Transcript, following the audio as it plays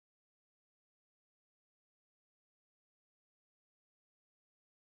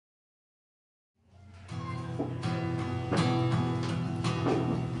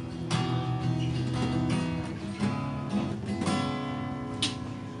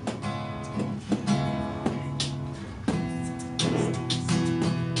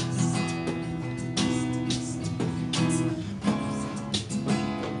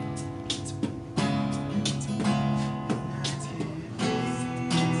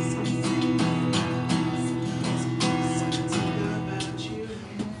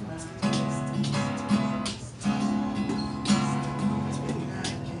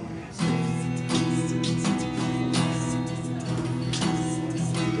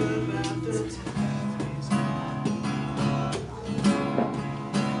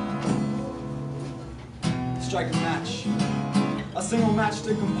strike a match. A single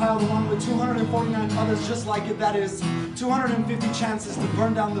matchstick compiled along with 249 others just like it, that is 250 chances to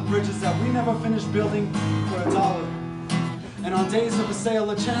burn down the bridges that we never finished building for $1. And on days of a sale,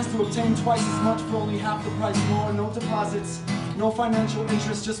 a chance to obtain twice as much for only half the price more. No deposits, no financial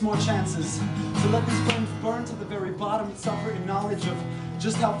interest, just more chances to let these flames burn to the very bottom and suffer in knowledge of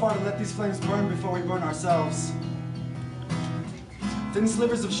just how far to let these flames burn before we burn ourselves. Thin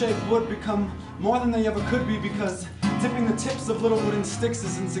slivers of shaved wood become more than they ever could be because dipping the tips of little wooden sticks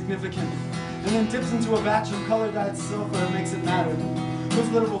is insignificant, and then dips into a batch of color-dyed silver makes it matter. Whose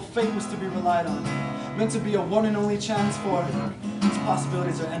literal fate was to be relied on, meant to be a one and only chance for its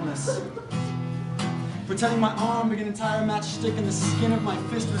possibilities are endless. Pretending my arm began an entire matchstick in the skin of my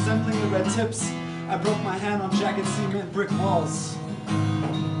fist resembling the red tips, I broke my hand on jagged cement brick walls.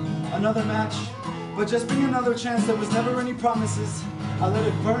 Another match, but just being another chance, there was never any promises. I let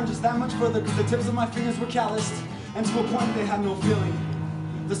it burn just that much further because the tips of my fingers were calloused, and to a point they had no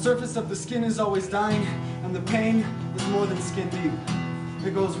feeling. The surface of the skin is always dying, and the pain is more than skin deep.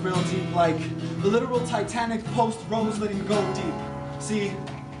 It goes real deep, like the literal Titanic post-Rose letting go deep. See,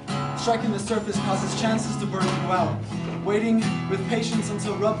 striking the surface causes chances to burn throughout. Waiting with patience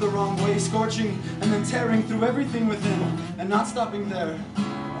until rubbed the wrong way, scorching and then tearing through everything within, and not stopping there.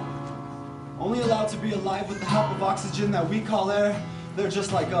 Only allowed to be alive with the help of oxygen that we call air, they're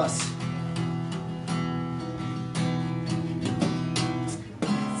just like us.